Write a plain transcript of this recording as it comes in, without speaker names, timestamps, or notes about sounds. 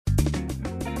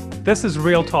This is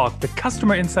Real Talk, the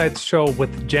Customer Insights Show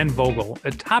with Jen Vogel,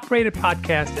 a top-rated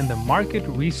podcast in the market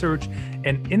research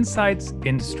and insights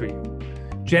industry.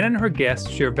 Jen and her guests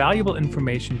share valuable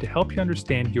information to help you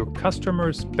understand your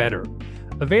customers better.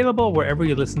 Available wherever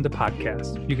you listen to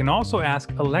podcasts. You can also ask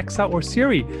Alexa or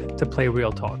Siri to play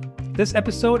Real Talk. This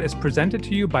episode is presented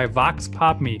to you by Vox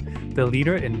PopMe, the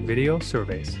leader in video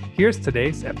surveys. Here's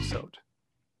today's episode.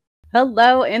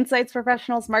 Hello, insights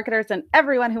professionals, marketers, and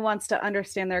everyone who wants to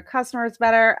understand their customers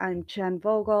better. I'm Jen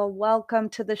Vogel. Welcome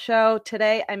to the show.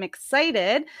 Today, I'm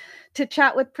excited to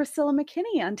chat with Priscilla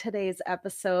McKinney on today's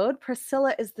episode.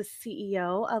 Priscilla is the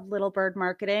CEO of Little Bird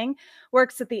Marketing,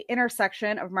 works at the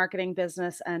intersection of marketing,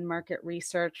 business, and market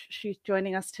research. She's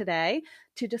joining us today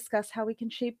to discuss how we can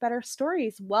shape better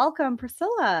stories. Welcome,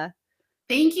 Priscilla.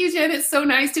 Thank you, Jen. It's so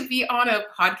nice to be on a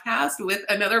podcast with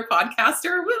another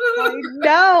podcaster.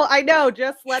 I know.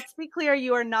 Just let's be clear,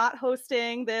 you are not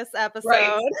hosting this episode.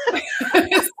 Right.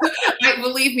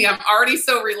 Believe me, I'm already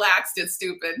so relaxed, it's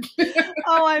stupid.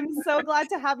 Oh, I'm so glad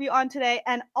to have you on today.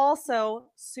 And also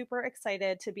super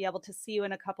excited to be able to see you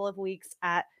in a couple of weeks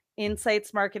at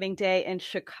Insights Marketing Day in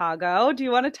Chicago. Do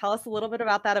you want to tell us a little bit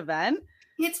about that event?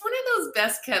 It's one of those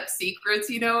best kept secrets,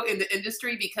 in the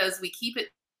industry, because we keep it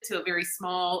to a very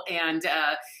small and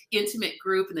intimate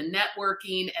group, and the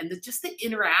networking and just the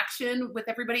interaction with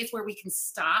everybody is where we can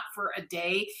stop for a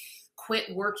day, quit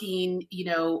working,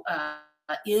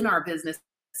 in our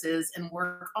businesses and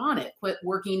work on it, quit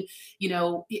working,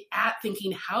 at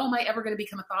thinking, how am I ever going to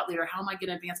become a thought leader? How am I going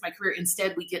to advance my career?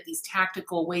 Instead, we get these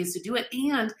tactical ways to do it.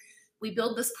 And we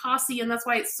build this posse, and that's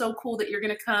why it's so cool that you're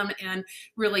going to come and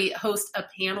really host a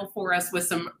panel for us with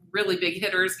some really big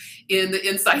hitters in the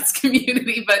insights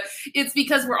community. But it's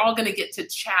because we're all going to get to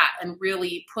chat and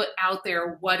really put out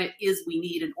there what it is we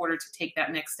need in order to take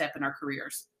that next step in our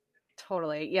careers.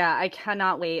 Totally. Yeah, I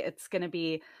cannot wait. It's going to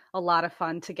be a lot of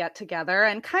fun to get together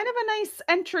and kind of a nice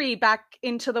entry back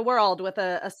into the world with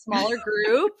a smaller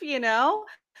group,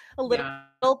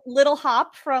 a little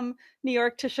hop from New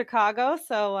York to Chicago.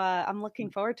 So I'm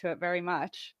looking forward to it very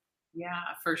much. Yeah,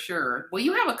 for sure. Well,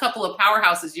 you have a couple of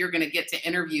powerhouses you're going to get to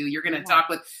interview. You're going to talk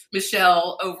with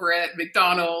Michelle over at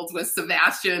McDonald's, with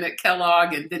Sebastian at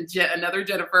Kellogg, and then another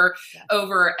Jennifer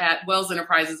over at Wells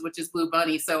Enterprises, which is Blue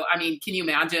Bunny. So, can you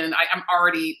imagine? I'm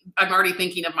already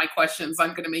thinking of my questions I'm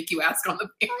going to make you ask on the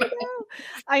panel.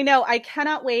 I know. I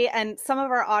cannot wait. And some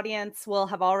of our audience will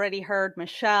have already heard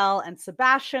Michelle and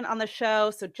Sebastian on the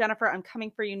show. So Jennifer, I'm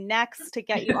coming for you next to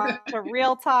get you on to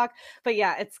Real Talk. But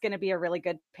yeah, it's going to be a really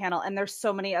good panel. And there's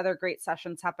so many other great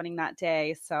sessions happening that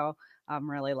day. So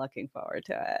I'm really looking forward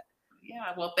to it.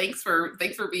 Yeah, well, thanks for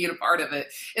being a part of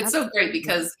it. It's so great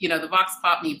because, the Vox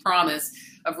PopMe promise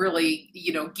of really,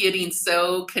 getting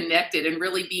so connected and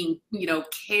really being,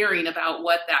 caring about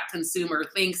what that consumer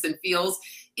thinks and feels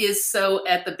is so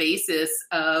at the basis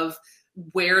of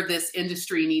where this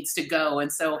industry needs to go.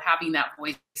 And so having that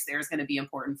voice there is going to be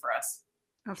important for us.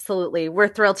 Absolutely. We're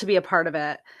thrilled to be a part of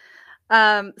it.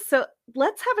 So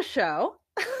let's have a show.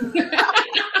 I'm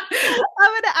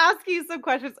going to ask you some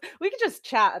questions. We could just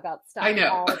chat about stuff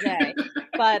all day.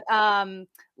 But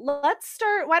let's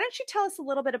start. Why don't you tell us a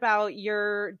little bit about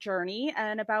your journey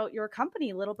and about your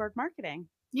company, Little Bird Marketing?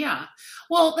 Yeah.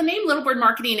 Well, the name Little Bird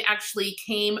Marketing actually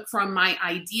came from my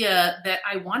idea that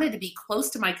I wanted to be close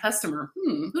to my customer.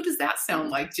 Who does that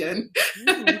sound like, Jen?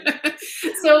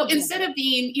 So instead of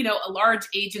being, a large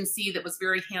agency that was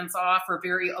very hands-off or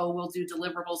very, we'll do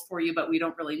deliverables for you, but we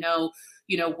don't really know,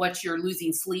 what you're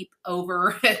losing sleep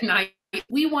over at night.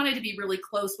 We wanted to be really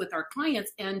close with our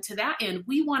clients. And to that end,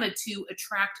 we wanted to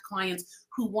attract clients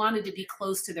who wanted to be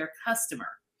close to their customer.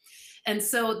 And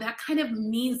so that kind of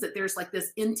means that there's like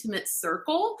this intimate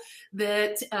circle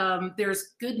that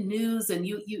there's good news and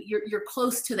you're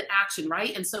close to the action,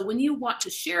 right? And so when you want to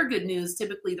share good news,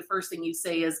 typically the first thing you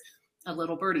say is, a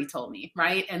little birdie told me,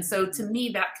 right? And so to me,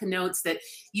 that connotes that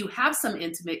you have some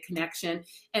intimate connection,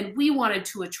 and we wanted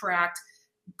to attract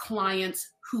clients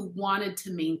who wanted to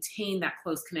maintain that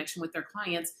close connection with their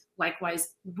clients. Likewise,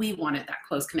 we wanted that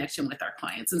close connection with our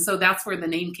clients. And so that's where the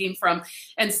name came from.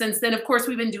 And since then, of course,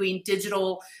 we've been doing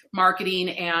digital marketing,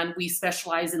 and we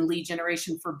specialize in lead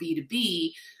generation for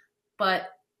B2B. But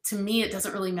to me, it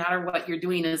doesn't really matter what you're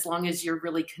doing as long as you're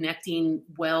really connecting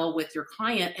well with your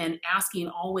client and asking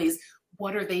always,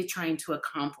 what are they trying to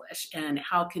accomplish? And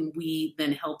how can we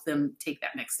then help them take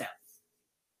that next step?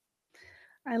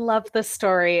 I love the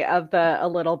story of A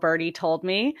Little Birdie Told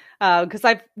Me, because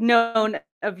I've known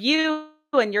of you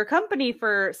and your company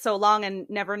for so long and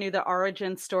never knew the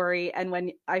origin story. And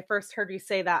when I first heard you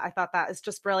say that, I thought that is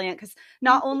just brilliant, because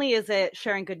not only is it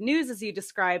sharing good news as you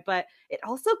described, but it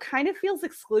also kind of feels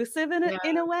exclusive in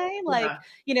a way. Like,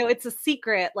 it's a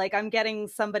secret, like I'm getting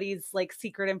somebody's like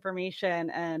secret information,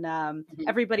 and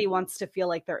everybody wants to feel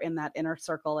like they're in that inner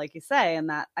circle, like you say. And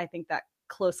that, I think that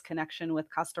close connection with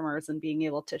customers and being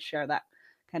able to share that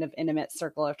kind of intimate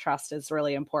circle of trust is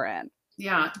really important.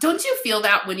 Yeah. Don't you feel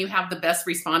that when you have the best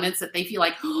respondents, that they feel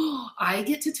like, oh, I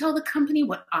get to tell the company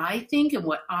what I think and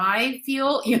what I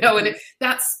feel, and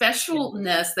that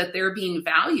specialness that they're being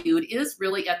valued is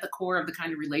really at the core of the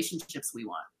kind of relationships we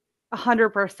want.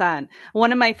 100%.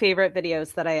 One of my favorite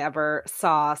videos that I ever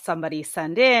saw somebody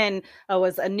send in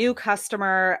was a new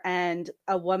customer, and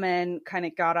a woman kind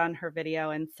of got on her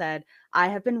video and said, I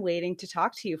have been waiting to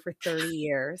talk to you for 30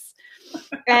 years.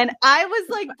 And I was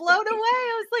like blown away.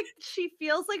 I was like, she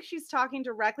feels like she's talking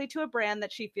directly to a brand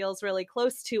that she feels really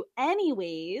close to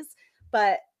anyways.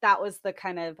 But that was the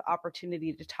kind of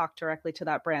opportunity to talk directly to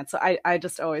that brand. So I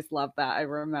just always love that.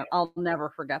 I'll never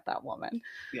forget that woman.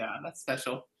 Yeah, that's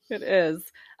special. It is.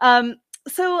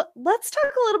 So let's talk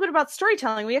a little bit about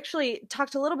storytelling. We actually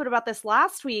talked a little bit about this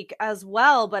last week as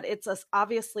well, but it's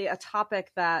obviously a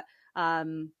topic that,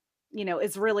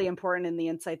 is really important in the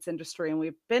insights industry. And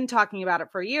we've been talking about it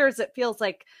for years. It feels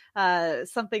like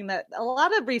something that a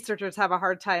lot of researchers have a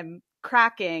hard time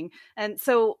cracking. And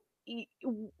so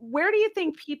where do you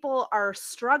think people are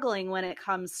struggling when it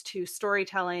comes to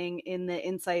storytelling in the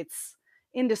insights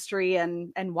industry,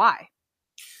 and why?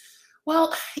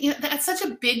 Well, that's such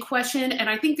a big question. And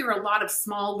I think there are a lot of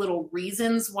small little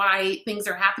reasons why things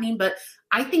are happening. But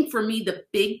I think for me, the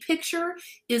big picture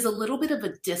is a little bit of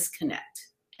a disconnect.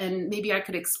 And maybe I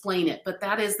could explain it. But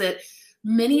that is that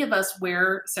many of us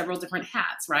wear several different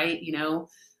hats, right?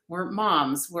 We're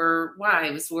moms, we're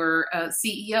wives, we're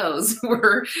CEOs,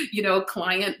 we're,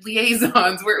 client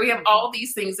liaisons, we have all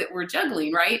these things that we're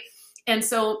juggling, right? And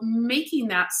so making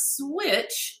that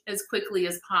switch as quickly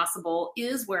as possible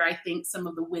is where I think some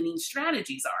of the winning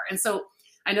strategies are. And so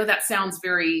I know that sounds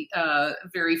very,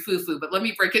 very foo-foo, but let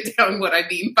me break it down what I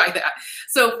mean by that.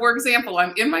 So for example,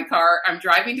 I'm in my car, I'm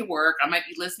driving to work. I might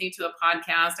be listening to a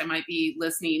podcast. I might be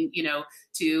listening,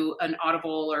 to an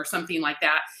Audible or something like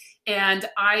that. And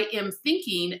I am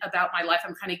thinking about my life.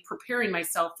 I'm kind of preparing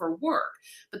myself for work.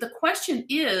 But the question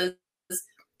is,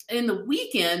 in the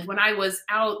weekend, when I was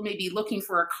out maybe looking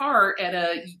for a car at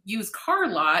a used car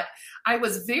lot, I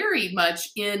was very much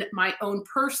in my own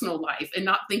personal life and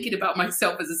not thinking about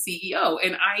myself as a CEO.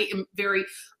 And I am very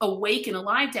awake and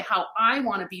alive to how I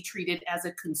want to be treated as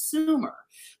a consumer.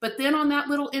 But then on that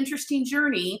little interesting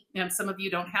journey, and some of you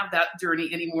don't have that journey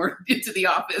anymore into the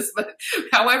office, but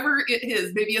however it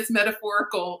is, maybe it's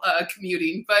metaphorical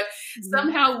commuting, but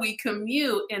somehow we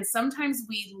commute, and sometimes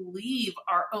we leave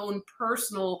our own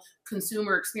personal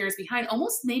consumer experience behind,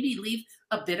 almost maybe leave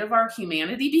a bit of our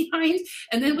humanity behind.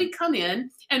 And then we come in,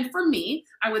 and for me,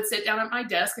 I would sit down at my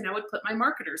desk and I would put my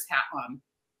marketer's hat on.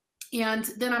 And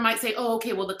then I might say, oh,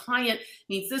 okay, well, the client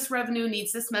needs this revenue,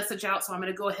 needs this message out. So I'm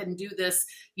going to go ahead and do this,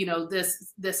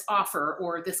 this offer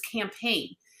or this campaign.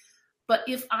 But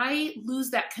if I lose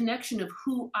that connection of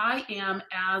who I am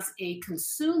as a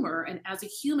consumer and as a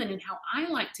human and how I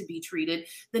like to be treated,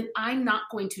 then I'm not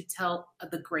going to tell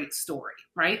the great story,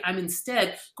 right? I'm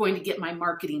instead going to get my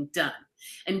marketing done.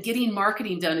 And getting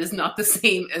marketing done is not the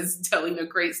same as telling a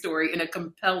great story and a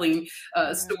compelling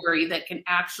story that can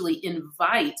actually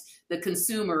invite the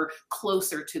consumer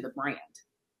closer to the brand.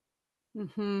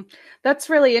 Mm-hmm. That's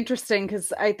really interesting,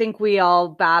 because I think we all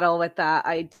battle with that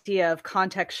idea of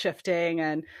context shifting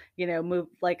and, move.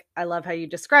 Like, I love how you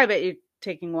describe it. You're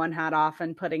taking one hat off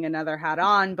and putting another hat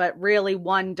on, but really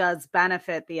one does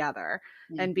benefit the other.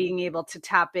 And being able to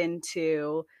tap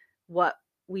into what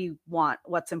we want,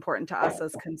 what's important to us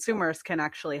as consumers, can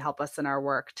actually help us in our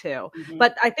work too.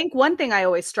 But I think one thing I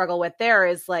always struggle with there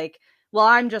is like, well,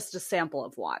 I'm just a sample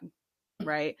of one.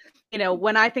 Right.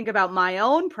 When I think about my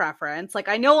own preference, like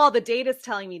I know all the data is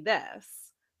telling me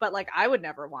this, but like I would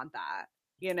never want that,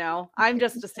 I'm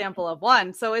just a sample of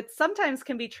one. So it sometimes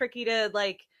can be tricky to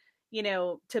like,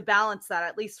 to balance that.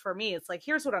 At least for me, it's like,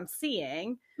 here's what I'm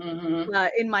seeing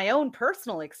in my own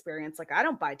personal experience. Like I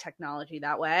don't buy technology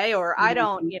that way, or I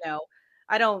don't,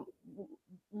 I don't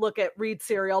read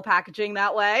cereal packaging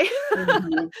that way.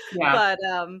 Yeah.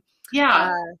 But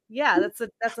yeah,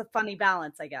 that's a funny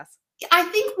balance, I guess. I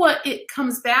think what it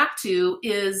comes back to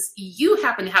is you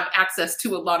happen to have access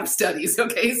to a lot of studies,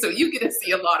 okay? So you get to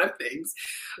see a lot of things.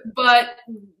 But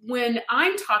when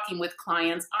I'm talking with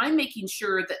clients, I'm making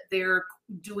sure that they're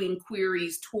doing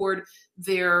queries toward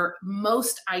their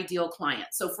most ideal client.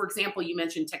 So for example, you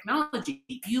mentioned technology.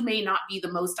 You may not be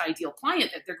the most ideal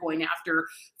client that they're going after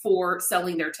for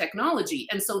selling their technology.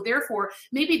 And so therefore,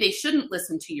 maybe they shouldn't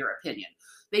listen to your opinion.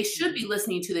 They should be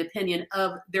listening to the opinion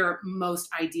of their most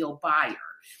ideal buyer.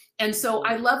 And so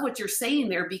I love what you're saying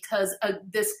there, because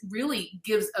this really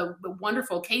gives a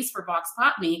wonderful case for Vox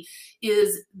Pop Me,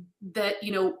 is that,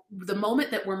 you know, the moment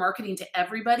that we're marketing to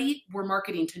everybody, we're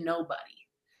marketing to nobody.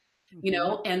 You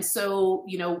know, and so,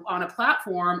 you know, on a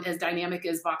platform as dynamic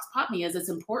as Vox Pop Me is, it's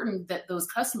important that those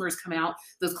customers come out,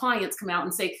 those clients come out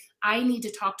and say, I need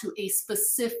to talk to a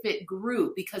specific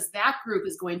group, because that group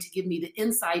is going to give me the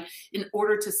insight in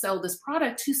order to sell this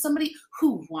product to somebody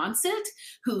who wants it,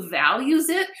 who values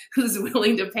it, who's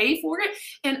willing to pay for it.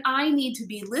 And I need to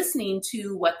be listening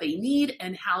to what they need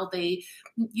and how they,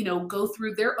 you know, go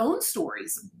through their own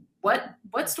stories.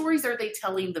 What stories are they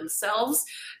telling themselves,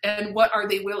 and what are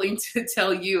they willing to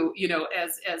tell you, you know,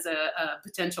 as a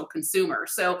potential consumer?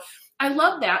 So I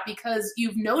love that, because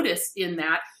you've noticed in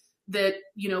that,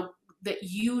 you know, that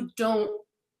you don't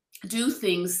do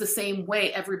things the same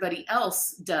way everybody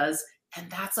else does. And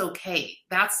that's okay.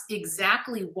 That's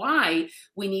exactly why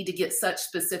we need to get such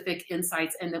specific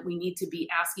insights, and that we need to be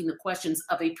asking the questions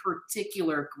of a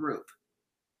particular group.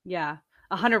 Yeah.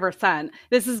 100%.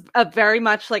 This is a very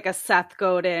much like a Seth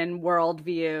Godin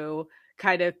worldview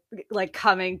kind of like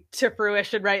coming to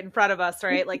fruition right in front of us,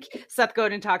 right? Like Seth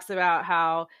Godin talks about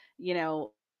how, you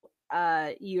know,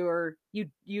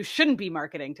 you shouldn't be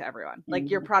marketing to everyone. Like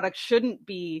your product shouldn't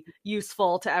be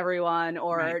useful to everyone,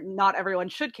 or not everyone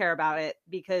should care about it,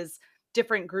 because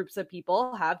different groups of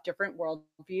people have different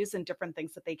worldviews and different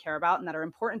things that they care about and that are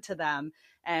important to them.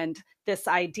 And this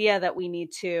idea that we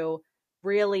need to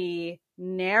really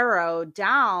narrow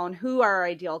down who our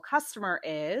ideal customer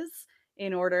is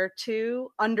in order to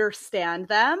understand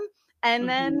them and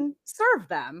then serve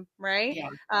them, right?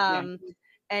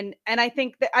 And I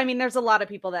think that, I mean, there's a lot of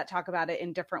people that talk about it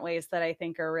in different ways that I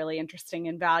think are really interesting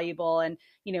and valuable. And,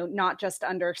 you know, not just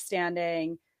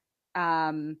understanding,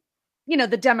 you know,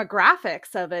 the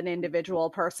demographics of an individual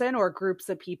person or groups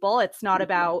of people. It's not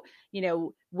about, you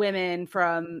know, women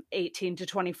from 18 to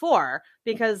 24,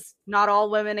 because not all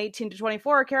women 18 to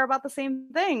 24 care about the same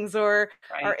things, or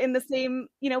are in the same,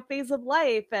 you know, phase of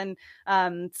life. And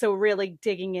so really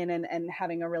digging in and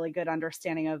having a really good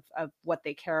understanding of what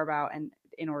they care about, and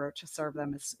in order to serve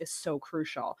them is so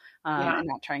crucial, and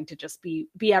not trying to just be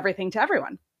everything to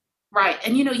everyone. Right.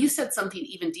 And, you know, you said something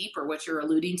even deeper, what you're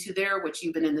alluding to there, which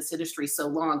you've been in this industry so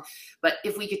long. But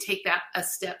if we could take that a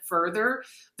step further,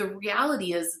 the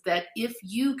reality is that if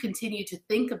you continue to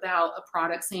think about a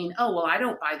product saying, oh, well, I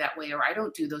don't buy that way, or I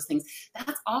don't do those things,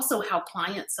 that's also how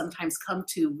clients sometimes come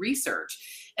to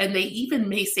research. And they even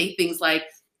may say things like,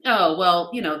 oh, well,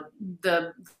 you know,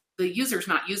 the user's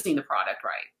not using the product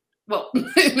right. Well,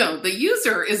 no, the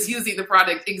user is using the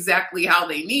product exactly how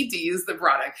they need to use the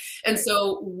product. And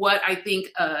so what I think,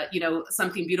 you know,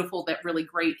 something beautiful that really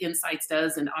Great Insights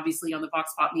does, and obviously on the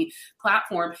Vox Pop Me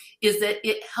platform, is that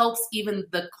it helps even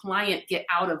the client get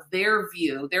out of their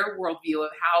view, their worldview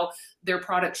of how their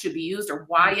product should be used, or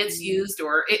why it's used,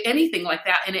 or anything like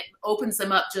that. And it opens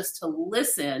them up just to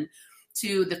listen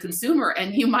to the consumer.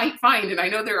 And you might find, and I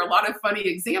know there are a lot of funny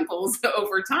examples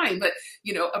over time, but,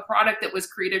 you know, a product that was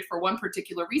created for one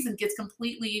particular reason gets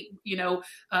completely,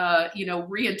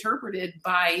 reinterpreted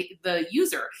by the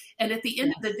user. And at the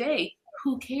end of the day,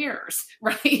 who cares,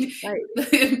 right?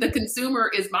 The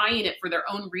consumer is buying it for their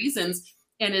own reasons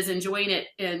and is enjoying it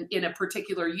in a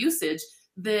particular usage.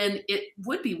 Then it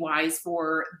would be wise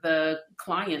for the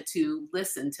client to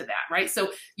listen to that, right?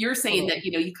 So you're saying that,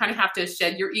 you know, you kind of have to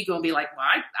shed your ego and be like, well,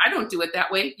 I don't do it that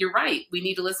way. You're right. We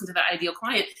need to listen to the ideal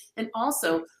client. And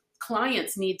also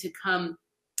clients need to come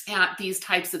at these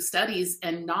types of studies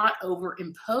and not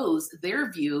overimpose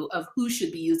their view of who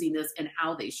should be using this and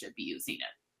how they should be using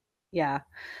it. Yeah.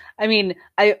 I mean,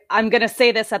 I'm going to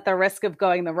say this at the risk of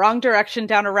going the wrong direction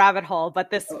down a rabbit hole,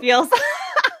 but this feels...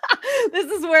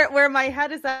 This is where my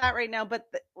head is at right now. But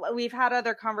we've had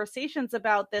other conversations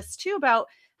about this too, about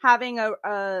having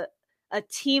a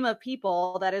team of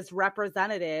people that is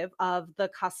representative of the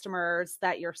customers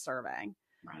that you're serving.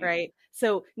 Right.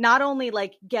 So not only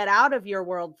like get out of your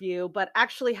worldview, but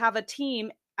actually have a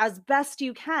team as best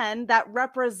you can that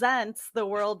represents the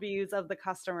worldviews of the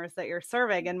customers that you're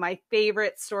serving. And my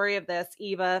favorite story of this,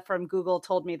 Eva from Google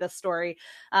told me this story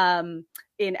in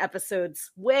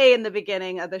episodes way in the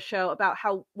beginning of the show, about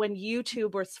how when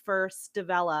YouTube was first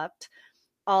developed,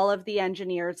 all of the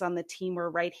engineers on the team were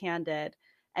right-handed.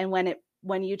 And when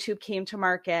YouTube came to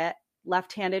market,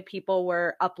 left-handed people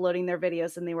were uploading their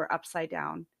videos and they were upside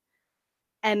down.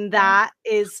 And that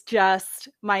is just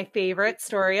my favorite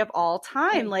story of all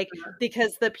time. Like,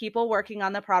 because the people working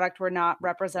on the product were not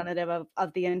representative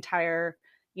of the entire,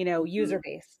 user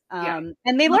base. And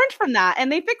they learned from that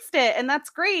and they fixed it, and that's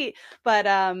great. But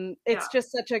it's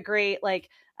just such a great,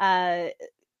 a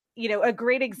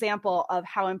great example of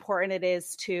how important it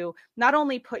is to not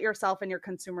only put yourself in your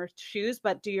consumer's shoes,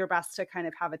 but do your best to kind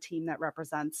of have a team that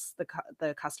represents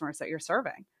the customers that you're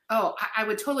serving. Oh, I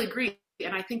would totally agree.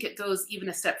 And I think it goes even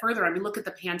a step further. I mean, look at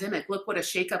the pandemic. Look what a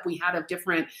shakeup we had of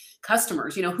different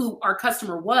customers. Who our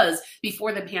customer was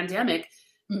before the pandemic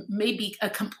may be a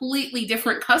completely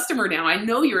different customer now. I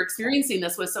know you're experiencing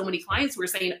this with so many clients who are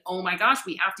saying, oh my gosh,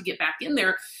 we have to get back in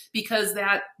there because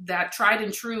that tried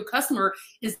and true customer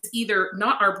is either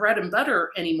not our bread and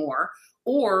butter anymore,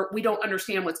 or we don't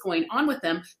understand what's going on with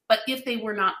them. But if they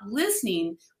were not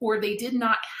listening, or they did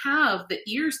not have the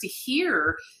ears to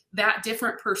hear that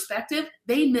different perspective,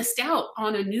 they missed out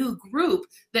on a new group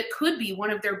that could be one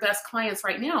of their best clients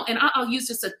right now. And I'll use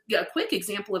just a quick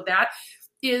example of that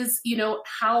is,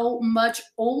 how much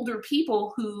older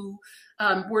people who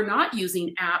were not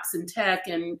using apps and tech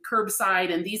and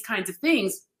curbside and these kinds of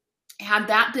things, had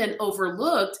that been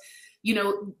overlooked,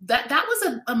 that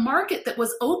was a market that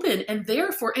was open and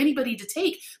there for anybody to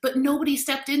take, but nobody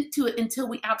stepped into it until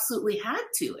we absolutely had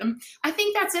to. And I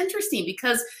think that's interesting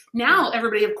because now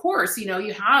everybody, of course, you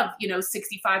have,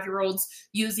 65-year-olds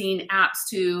using apps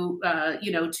to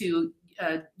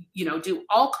do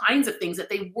all kinds of things that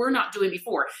they were not doing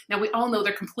before. Now, we all know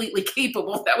they're completely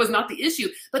capable. That was not the issue,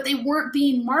 but they weren't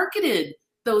being marketed,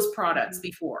 those products,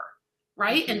 before.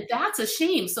 Right? And that's a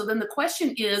shame. So then the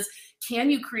question is,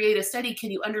 can you create a study? Can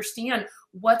you understand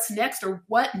what's next, or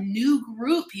what new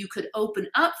group you could open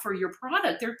up for your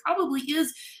product? There probably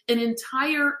is an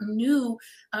entire new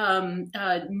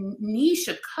niche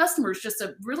of customers, just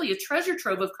really a treasure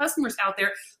trove of customers out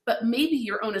there, but maybe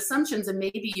your own assumptions and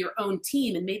maybe your own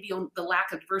team and maybe the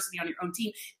lack of diversity on your own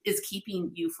team is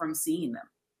keeping you from seeing them.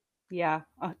 Yeah,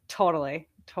 totally.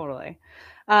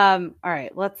 All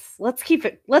right, let's keep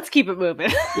it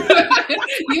moving.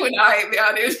 You and I,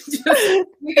 man, this is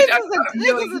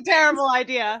a terrible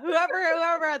idea.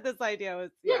 Whoever had this idea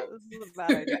was, this is a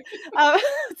bad idea.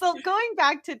 So going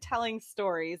back to telling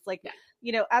stories,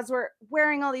 as we're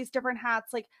wearing all these different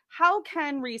hats, how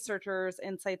can researchers,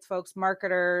 insights folks,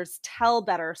 marketers tell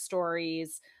better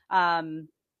stories,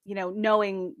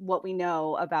 knowing what we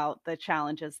know about the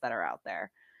challenges that are out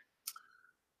there?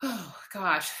 Oh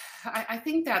gosh, I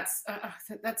think that's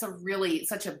really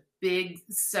such a big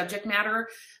subject matter,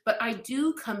 but I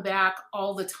do come back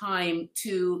all the time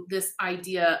to this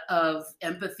idea of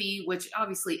empathy, which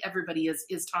obviously everybody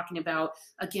is talking about.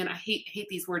 Again, I hate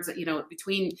these words that,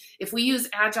 between, if we use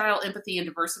agile, empathy, and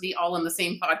diversity all in the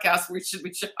same podcast, we should.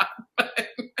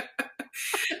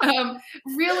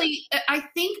 Really, I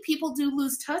think people do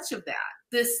lose touch of that.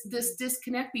 This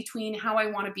disconnect between how I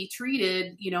want to be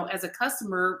treated, as a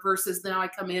customer versus now I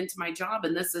come into my job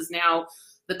and this is now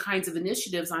the kinds of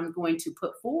initiatives I'm going to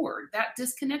put forward. That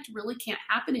disconnect really can't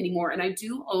happen anymore. And I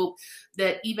do hope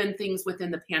that even things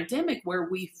within the pandemic where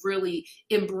we've really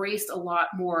embraced a lot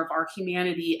more of our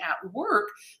humanity at work,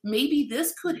 maybe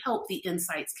this could help the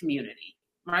insights community.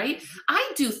 Right?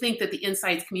 I do think that the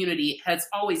insights community has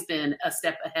always been a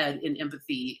step ahead in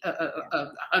empathy,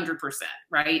 100%,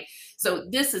 right? So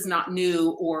this is not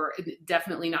new, or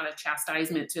definitely not a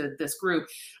chastisement to this group.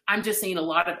 I'm just saying a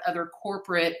lot of other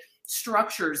corporate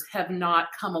structures have not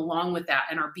come along with that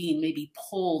and are being maybe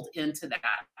pulled into that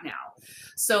now.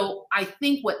 So I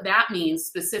think what that means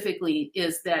specifically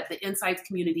is that the insights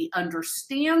community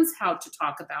understands how to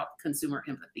talk about consumer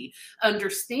empathy,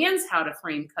 understands how to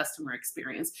frame customer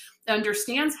experience,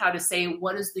 understands how to say,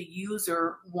 what does the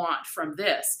user want from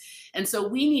this? And so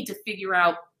we need to figure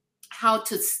out how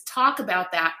to talk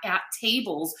about that at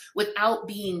tables without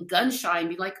being gun shy and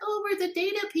be like, oh, we're the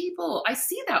data people. I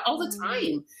see that all the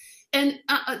time. And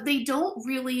they don't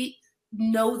really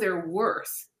know their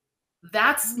worth.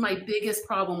 That's my biggest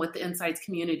problem with the insights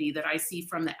community that I see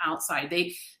from the outside.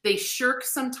 They shirk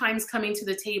sometimes coming to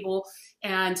the table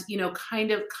and,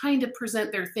 kind of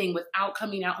present their thing without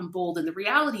coming out in bold. And the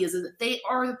reality is that they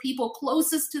are the people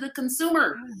closest to the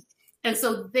consumer. And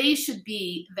so they should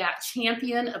be that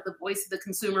champion of the voice of the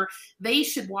consumer. They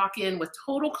should walk in with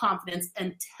total confidence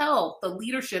and tell the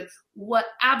leadership what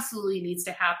absolutely needs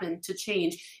to happen to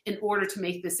change in order to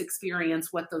make this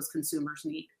experience what those consumers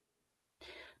need.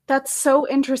 That's so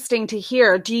interesting to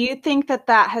hear. Do you think that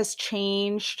has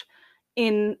changed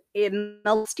in the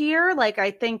last year? I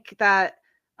think that,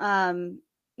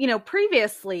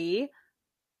 previously,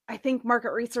 I think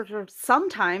market researchers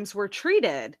sometimes were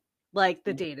treated like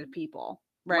the data people,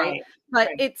 right? But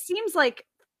it seems like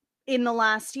in the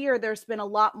last year, there's been a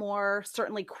lot more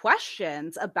certainly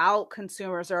questions about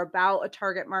consumers or about a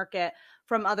target market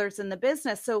from others in the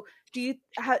business. So do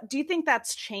you think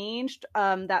that's changed,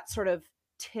 that sort of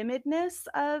timidness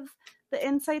of the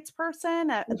insights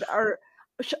person, or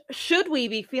should we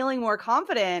be feeling more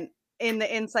confident in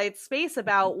the insights space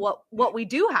about what we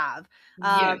do have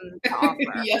Yes. to offer?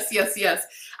 Yes.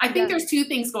 I think there's two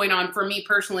things going on for me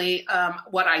personally.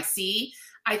 What I see,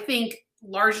 I think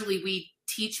largely we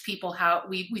teach people how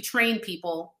we train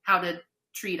people how to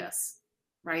treat us,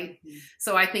 right? Mm-hmm.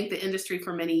 So I think the industry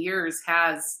for many years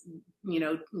has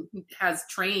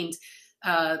trained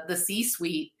the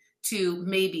C-suite to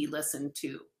maybe listen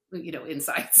to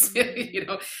insights.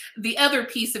 The other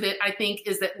piece of it, I think,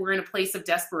 is that we're in a place of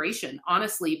desperation.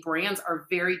 Honestly, brands are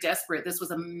very desperate. This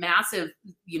was a massive,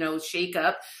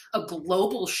 shakeup, a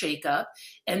global shakeup.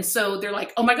 And so they're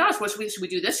like, oh my gosh, should we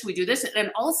do this? Should we do this? And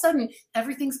all of a sudden,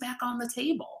 everything's back on the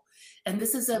table. And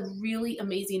this is a really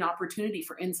amazing opportunity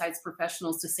for insights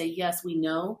professionals to say, yes, we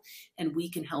know, and we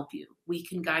can help you. We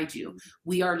can guide you.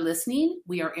 We are listening.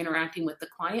 We are interacting with the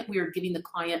client. We are giving the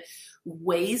client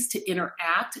ways to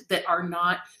interact that are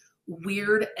not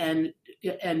weird and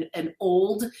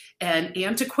old and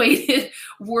antiquated.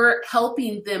 We're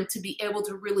helping them to be able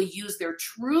to really use their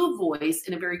true voice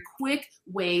in a very quick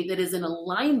way that is in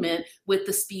alignment with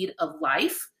the speed of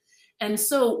life. And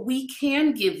so we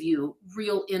can give you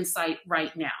real insight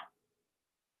right now.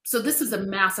 So this is a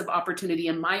massive opportunity,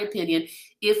 in my opinion.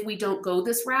 If we don't go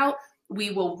this route, we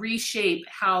will reshape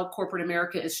how corporate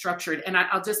America is structured. And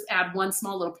I'll just add one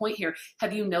small little point here.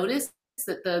 Have you noticed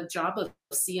that the job of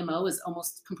CMO is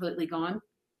almost completely gone?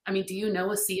 I mean, do you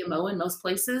know a CMO in most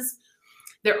places?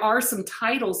 There are some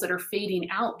titles that are fading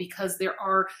out because there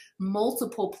are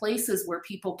multiple places where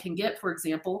people can get, for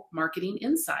example, marketing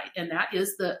insight. And that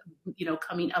is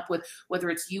coming up with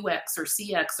whether it's UX or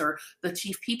CX or the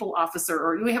chief people officer,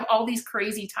 or we have all these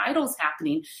crazy titles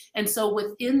happening. And so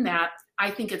within that, I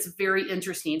think it's very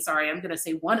interesting. Sorry, I'm going to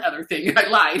say one other thing. I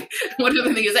lied. One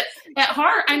other thing is that at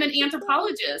heart, I'm an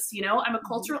anthropologist. I'm a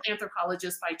cultural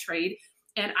anthropologist by trade.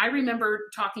 And I remember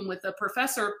talking with a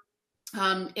professor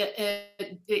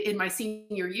in my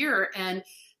senior year and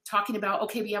talking about,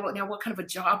 okay, yeah, but now what kind of a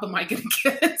job am I going to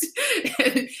get?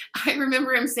 And I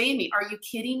remember him saying to me, are you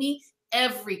kidding me?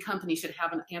 Every company should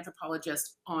have an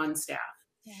anthropologist on staff.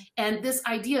 Yeah. And this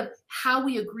idea of how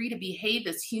we agree to behave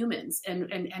as humans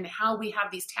and how we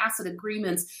have these tacit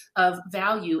agreements of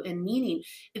value and meaning,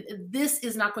 this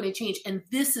is not going to change. And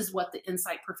this is what the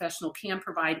insight professional can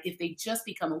provide if they just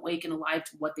become awake and alive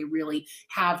to what they really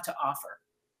have to offer.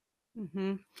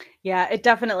 Mm-hmm. Yeah, it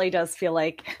definitely does feel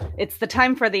like it's the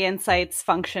time for the insights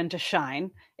function to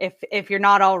shine. If you're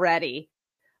not already,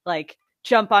 like,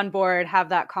 jump on board, have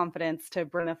that confidence to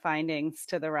bring the findings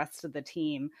to the rest of the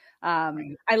team.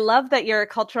 Right. I love that you're a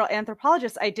cultural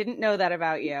anthropologist. I didn't know that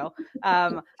about you.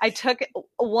 I took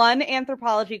one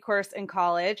anthropology course in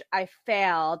college. I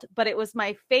failed, but it was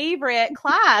my favorite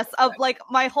class of like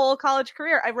my whole college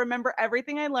career. I remember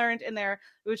everything I learned in there.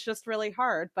 It was just really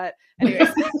hard. But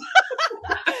anyways,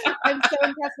 I'm so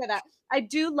impressed by that. I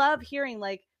do love hearing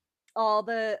like all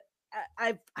the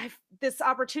I've this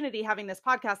opportunity, having this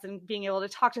podcast and being able to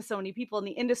talk to so many people in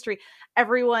the industry.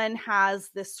 Everyone has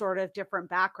this sort of different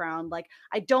background. Like,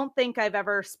 I don't think I've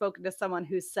ever spoken to someone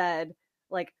who said,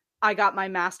 like, I got my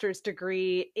master's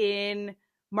degree in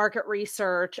market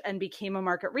research and became a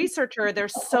market researcher.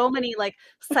 There's so many like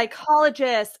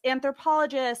psychologists,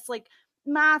 anthropologists, like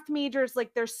math majors,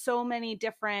 like there's so many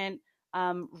different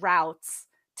routes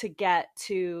to get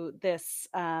to this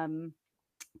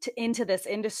into this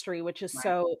industry, which is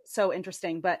right. so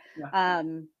interesting. But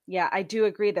yeah, I do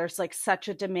agree. There's like such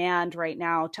a demand right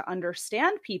now to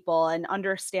understand people and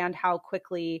understand how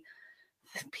quickly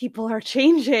people are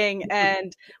changing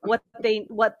and what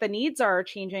the needs are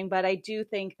changing. But I do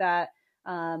think that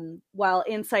while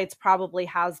Insights probably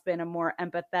has been a more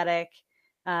empathetic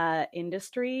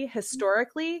industry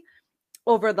historically,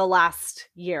 over the last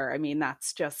year, I mean,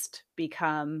 that's just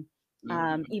become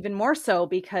even more so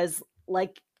because,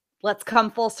 like, let's come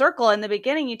full circle. In the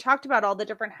beginning, you talked about all the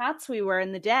different hats we wear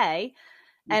in the day,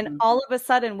 and all of a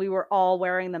sudden we were all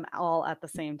wearing them all at the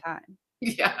same time.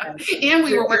 Yeah. And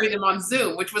we were wearing them on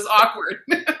Zoom, which was awkward.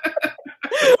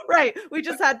 Right. We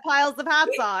just had piles of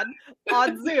hats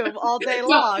on Zoom all day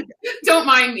long. Don't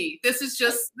mind me. This is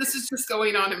just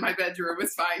going on in my bedroom.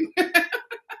 It's fine.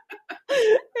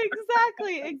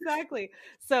 Exactly.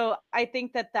 So I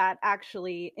think that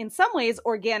actually, in some ways,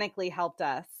 organically helped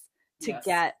us to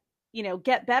get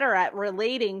get better at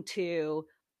relating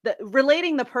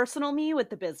the personal me with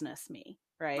the business me,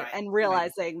 right? And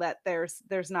realizing that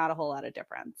there's not a whole lot of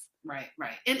difference. Right.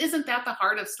 And isn't that the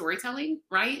heart of storytelling,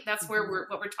 right? That's where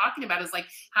what we're talking about is like,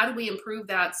 how do we improve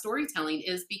that storytelling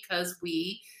is because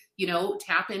we,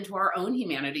 tap into our own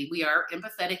humanity. We are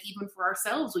empathetic even for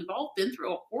ourselves. We've all been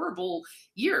through a horrible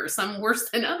year, some worse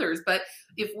than others. But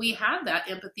if we have that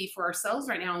empathy for ourselves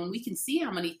right now, and we can see how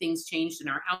many things changed in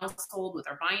our household with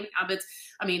our buying habits,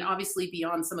 I mean, obviously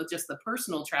beyond some of just the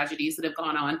personal tragedies that have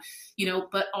gone on,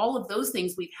 but all of those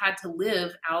things we've had to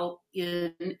live out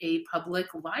in a public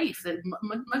life that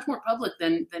much more public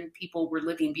than people were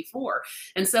living before.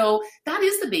 And so that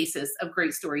is the basis of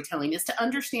great storytelling, is to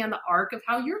understand the arc of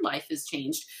how your life has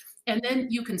changed. And then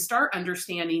you can start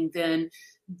understanding, then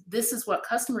this is what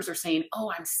customers are saying.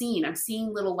 Oh, I'm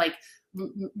seeing little like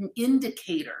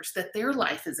indicators that their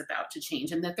life is about to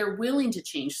change and that they're willing to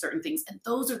change certain things. And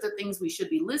those are the things we should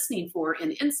be listening for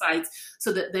in insights,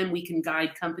 so that then we can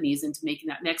guide companies into making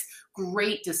that next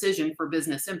great decision for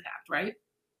business impact, right?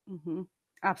 Mm-hmm.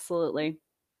 Absolutely.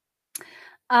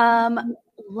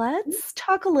 Let's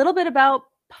talk a little bit about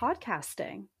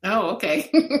podcasting. Oh, okay.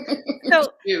 So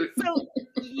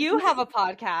you have a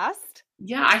podcast.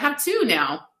 Yeah, I have two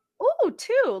now. Oh,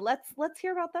 two. Let's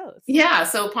hear about those. Yeah.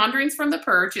 So Ponderings from the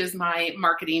Perch is my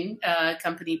marketing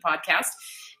company podcast.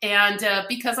 And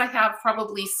because I have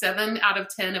probably 7 out of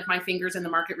 10 of my fingers in the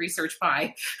market research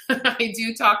pie, I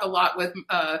do talk a lot with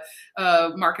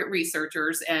market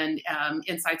researchers and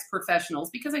insights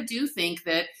professionals, because I do think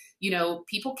that,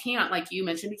 people can't, like you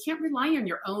mentioned, you can't rely on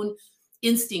your own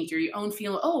instinct or your own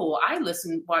feeling. Oh, I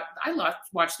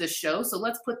watch this show, so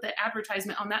let's put the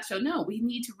advertisement on that show. No, we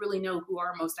need to really know who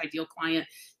our most ideal client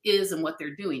is and what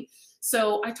they're doing.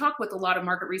 So I talk with a lot of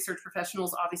market research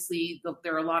professionals. Obviously,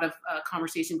 there are a lot of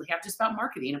conversations we have just about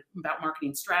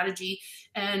marketing strategy,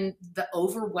 and the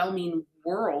overwhelming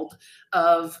world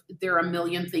of there are a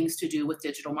million things to do with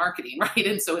digital marketing, right?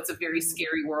 And so it's a very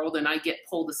scary world. And I get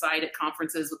pulled aside at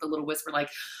conferences with a little whisper like,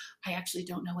 I actually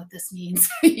don't know what this means,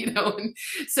 And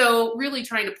so really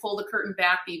trying to pull the curtain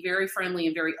back, be very friendly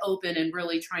and very open, and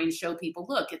really try and show people,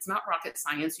 look, it's not rocket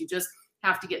science. You just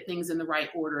have to get things in the right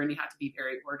order, and you have to be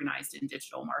very organized in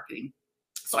digital marketing.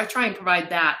 So I try and provide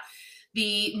that.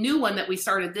 The new one that we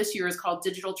started this year is called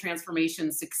Digital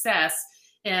Transformation Success.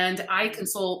 And I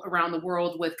consult around the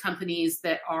world with companies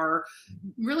that are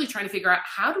really trying to figure out,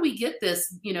 how do we get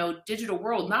this, digital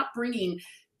world, not bringing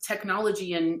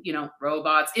technology and,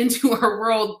 robots into our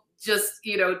world just,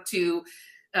 to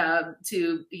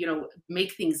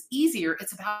make things easier.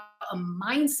 It's about a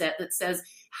mindset that says,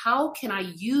 how can I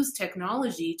use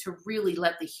technology to really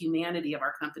let the humanity of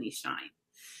our company shine?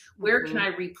 Where can I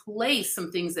replace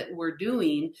some things that we're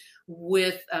doing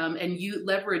with, and you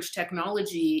leverage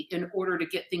technology in order to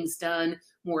get things done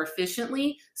more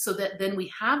efficiently, so that then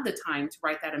we have the time to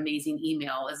write that amazing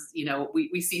email. As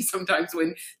we see sometimes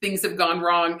when things have gone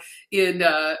wrong in,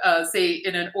 say,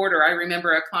 in an order. I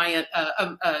remember a client,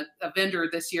 a vendor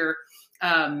this year,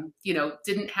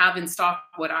 didn't have in stock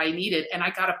what I needed. And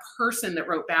I got a person that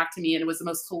wrote back to me, and it was the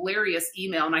most hilarious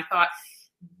email. And I thought,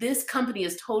 this company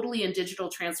is totally in digital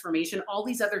transformation. All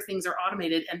these other things are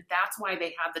automated. And that's why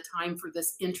they had the time for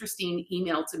this interesting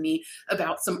email to me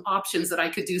about some options that I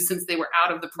could do, since they were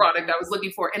out of the product I was looking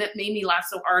for. And it made me laugh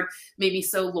so hard, made me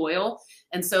so loyal.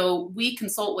 And so we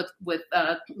consult with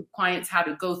clients how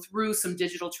to go through some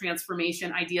digital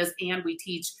transformation ideas. And we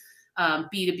teach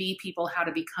B2B people how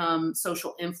to become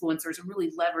social influencers and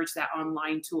really leverage that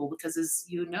online tool. Because as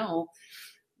you know,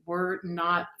 we're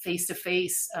not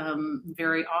face-to-face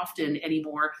very often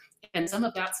anymore. And some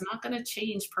of that's not going to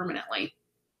change permanently.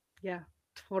 Yeah,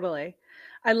 totally.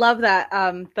 I love that,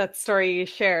 that story you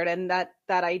shared, and that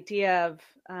idea of,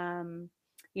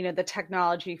 the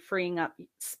technology freeing up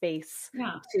space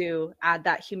to add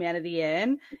that humanity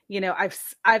in.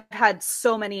 I've had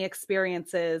so many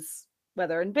experiences,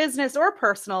 whether in business or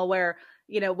personal, where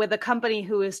with a company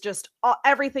who is just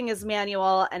everything is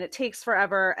manual and it takes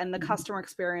forever, and the customer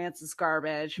experience is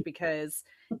garbage because,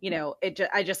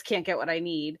 I just can't get what I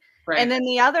need. Right. And then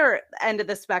the other end of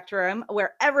the spectrum,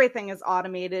 where everything is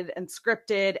automated and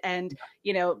scripted, and,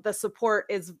 the support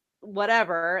is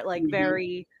whatever, like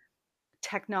very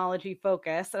technology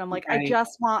focused. And I'm like, I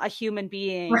just want a human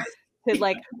being to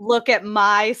like look at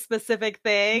my specific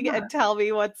thing and tell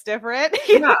me what's different.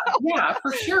 Yeah,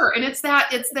 for sure. And it's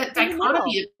that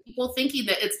dichotomy of people thinking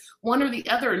that it's one or the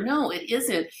other. No, it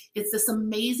isn't. It's this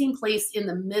amazing place in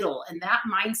the middle. And that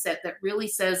mindset that really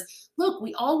says, look,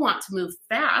 we all want to move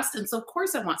fast. And so of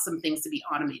course I want some things to be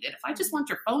automated. If I just want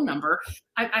your phone number,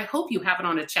 I hope you have it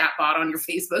on a chat bot on your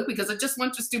Facebook, because I just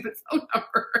want your stupid phone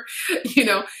number,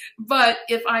 but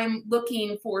if I'm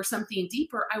looking for something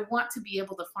deeper, I want to be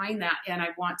able to find that. And I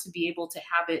want to be able to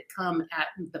have it come at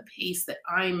the pace that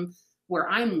where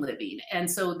I'm living. And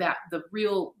so that the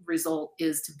real result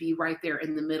is to be right there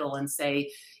in the middle and say,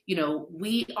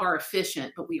 we are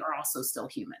efficient, but we are also still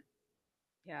human.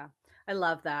 Yeah, I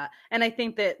love that. And I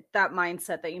think that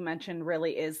mindset that you mentioned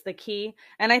really is the key.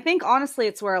 And I think honestly,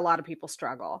 it's where a lot of people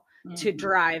struggle to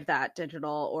drive that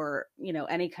digital or,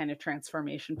 any kind of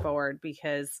transformation forward,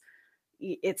 because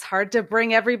it's hard to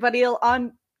bring everybody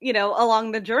on,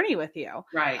 along the journey with you.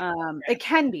 Right. It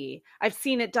can be. I've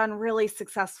seen it done really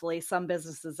successfully. Some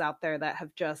businesses out there that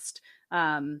have just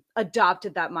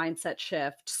adopted that mindset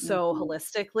shift so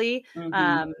holistically,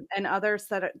 and others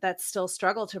that still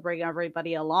struggle to bring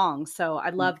everybody along. So I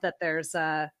love that there's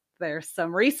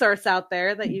some resource out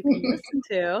there that you can listen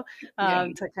to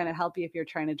kind of help you if you're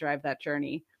trying to drive that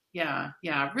journey. Yeah.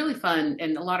 Really fun.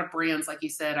 And a lot of brands, like you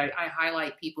said, I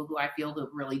highlight people who I feel have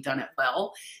really done it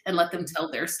well and let them tell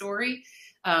their story.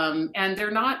 And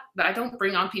I don't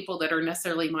bring on people that are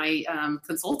necessarily my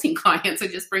consulting clients. I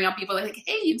just bring on people that are like,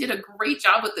 hey, you did a great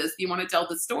job with this. Do you want to tell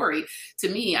the story? To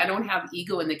me, I don't have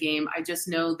ego in the game. I just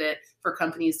know that for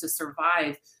companies to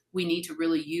survive, we need to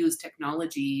really use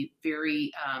technology very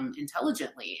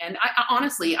intelligently. And I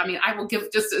honestly, I will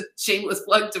give just a shameless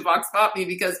plug to Vox Pop Me,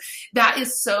 because that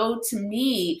is so, to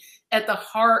me, at the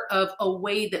heart of a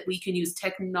way that we can use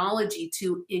technology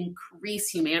to increase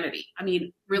humanity.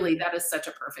 Really, that is such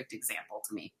a perfect example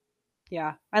to me.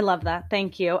 Yeah, I love that.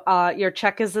 Thank you. Your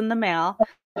check is in the mail.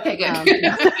 Okay, good.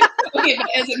 Okay, but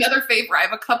as another favor,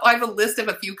 I have a list of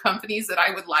a few companies that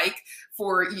I would like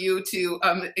for you to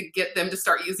get them to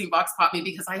start using Vox Pop Me,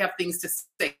 because I have things to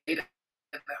say to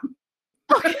them.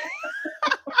 Okay.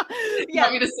 You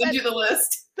want me to send you the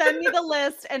list? Send me the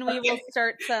list, and we will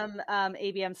start some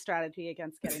ABM strategy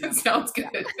against getting them. Sounds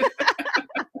good.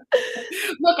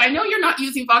 Look, I know you're not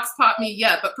using Vox Pop Me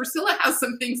yet, but Priscilla has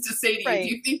some things to say to you. Right.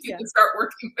 Do you think you can start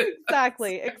working with us?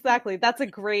 Exactly. That's a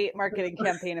great marketing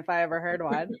campaign if I ever heard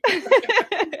one.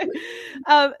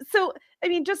 So,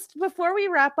 just before we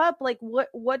wrap up,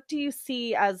 what do you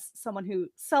see as someone who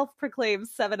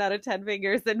self-proclaims 7 out of 10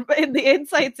 fingers in the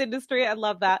insights industry? I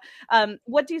love that.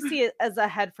 What do you see as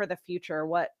ahead for the future?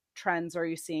 What trends are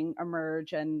you seeing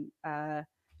emerge and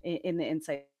in the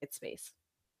insight space?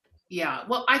 Yeah,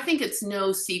 well, I think it's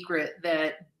no secret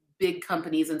that big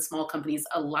companies and small companies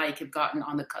alike have gotten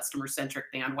on the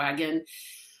customer-centric bandwagon.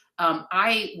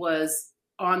 I was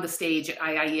on the stage at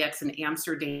IIEX in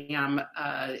Amsterdam,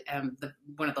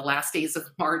 one of the last days of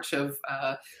March of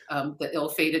the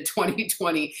ill-fated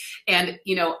 2020. And,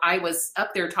 I was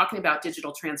up there talking about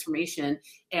digital transformation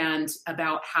and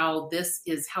about how this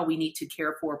is how we need to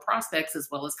care for prospects as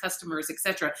well as customers, et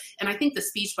cetera. And I think the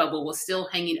speech bubble was still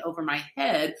hanging over my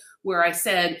head, where I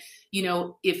said,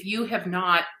 if you have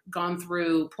not gone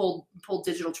through, pulled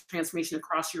digital transformation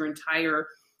across your entire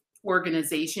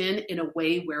organization in a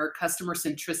way where customer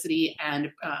centricity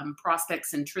and prospect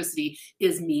centricity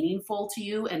is meaningful to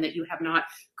you, and that you have not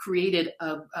created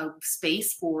a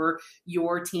space for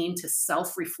your team to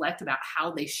self-reflect about how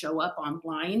they show up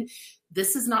online,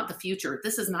 this is not the future.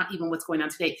 This is not even what's going on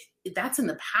today. That's in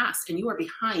the past, and you are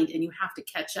behind, and you have to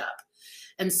catch up.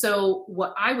 And so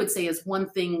what I would say is, one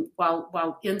thing,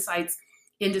 while Insights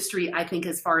industry, I think,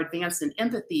 is far advanced in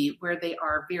empathy, where they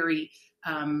are very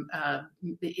in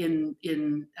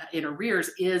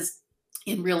arrears, is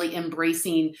in really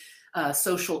embracing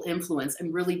social influence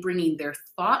and really bringing their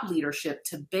thought leadership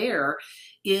to bear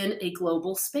in a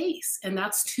global space. And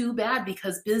that's too bad,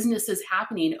 because business is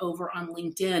happening over on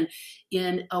LinkedIn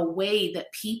in a way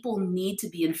that people need to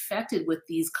be infected with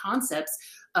these concepts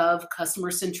of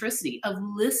customer centricity, of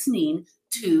listening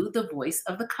to the voice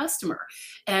of the customer.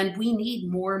 And we need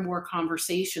more and more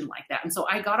conversation like that. And so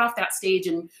I got off that stage,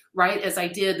 and right as I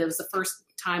did, that was the first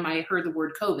time I heard the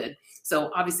word COVID.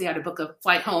 So obviously I had to book a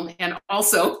flight home, and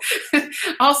also,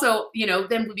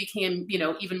 then we became,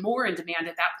 even more in demand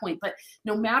at that point. But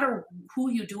no matter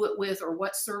who you do it with or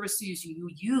what services you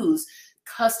use,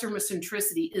 customer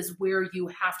centricity is where you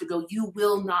have to go. You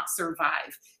will not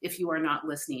survive if you are not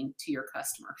listening to your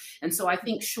customer. And so I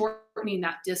think shortening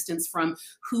that distance from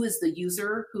who is the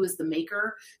user, who is the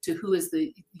maker, to who is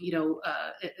the,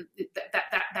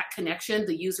 that connection,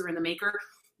 the user and the maker,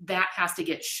 that has to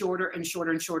get shorter and shorter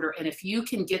and shorter. And if you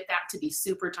can get that to be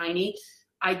super tiny,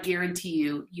 I guarantee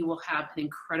you, you will have an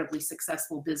incredibly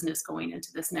successful business going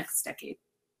into this next decade.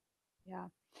 Yeah,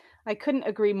 I couldn't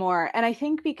agree more. And I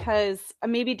think because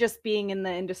maybe just being in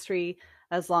the industry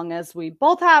as long as we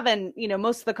both have, and, you know,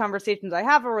 most of the conversations I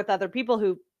have are with other people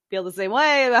who feel the same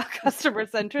way about customer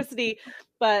centricity.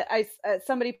 But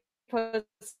somebody posted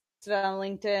on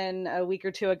LinkedIn a week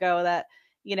or two ago that,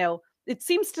 you know, it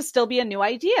seems to still be a new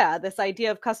idea, this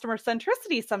idea of customer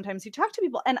centricity. Sometimes you talk to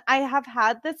people, and I have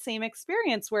had the same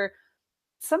experience where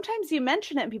sometimes you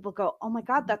mention it and people go, oh my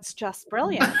God, that's just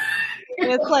brilliant.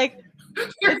 And it's like,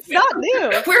 it's not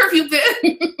new. Where have you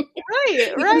been?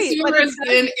 Right. The consumer has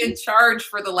been in charge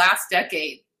for the last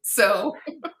decade. So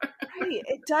right.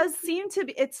 It does seem to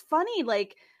be, it's funny,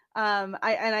 like,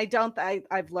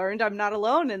 I've learned I'm not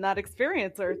alone in that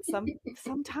experience, or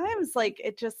sometimes like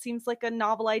it just seems like a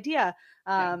novel idea.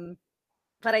 But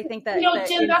I think that,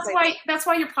 Jen, that's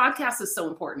why your podcast is so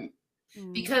important,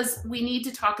 because we need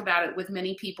to talk about it with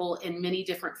many people in many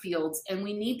different fields. And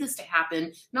we need this to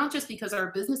happen, not just because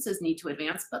our businesses need to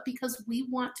advance, but because we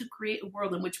want to create a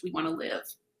world in which we want to live.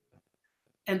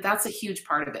 And that's a huge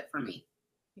part of it for me.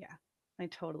 Yeah, I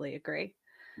totally agree.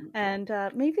 And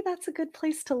maybe that's a good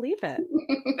place to leave it.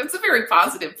 It's a very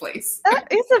positive place.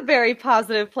 That is a very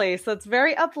positive place. That's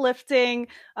very uplifting,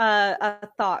 a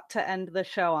thought to end the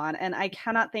show on. And I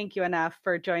cannot thank you enough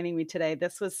for joining me today.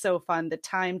 This was so fun. The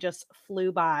time just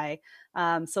flew by.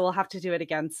 So we'll have to do it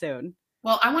again soon.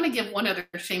 Well, I want to give one other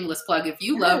shameless plug. If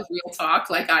you love Real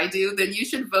Talk like I do, then you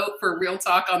should vote for Real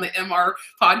Talk on the MR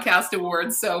Podcast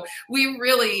Awards. So we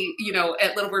really,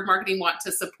 at Little Bird Marketing want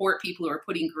to support people who are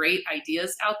putting great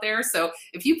ideas out there. So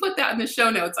if you put that in the show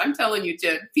notes, I'm telling you,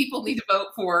 Jen, people need to vote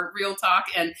for Real Talk.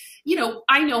 And,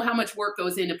 I know how much work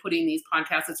goes into putting these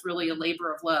podcasts. It's really a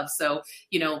labor of love. So,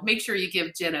 make sure you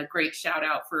give Jen a great shout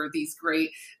out for these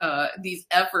great, these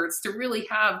efforts to really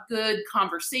have good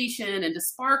conversation and to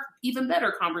spark even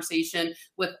better conversation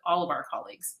with all of our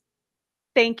colleagues.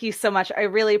 Thank you so much. I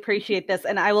really appreciate this.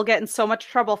 And I will get in so much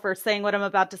trouble for saying what I'm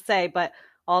about to say, but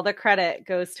all the credit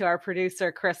goes to our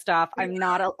producer, Christoph. I'm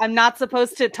not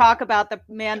supposed to talk about the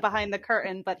man behind the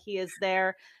curtain, but he is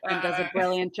there and does a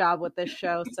brilliant job with this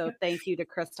show. So thank you to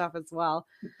Christoph as well.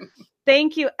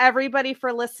 Thank you, everybody,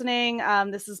 for listening.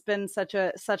 This has been such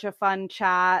a fun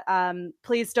chat.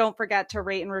 Please don't forget to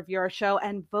rate and review our show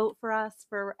and vote for us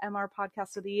for MR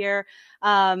Podcast of the Year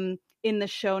in the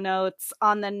show notes.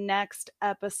 On the next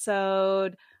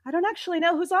episode, I don't actually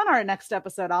know who's on our next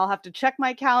episode. I'll have to check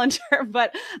my calendar,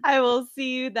 but I will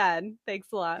see you then. Thanks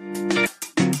a lot.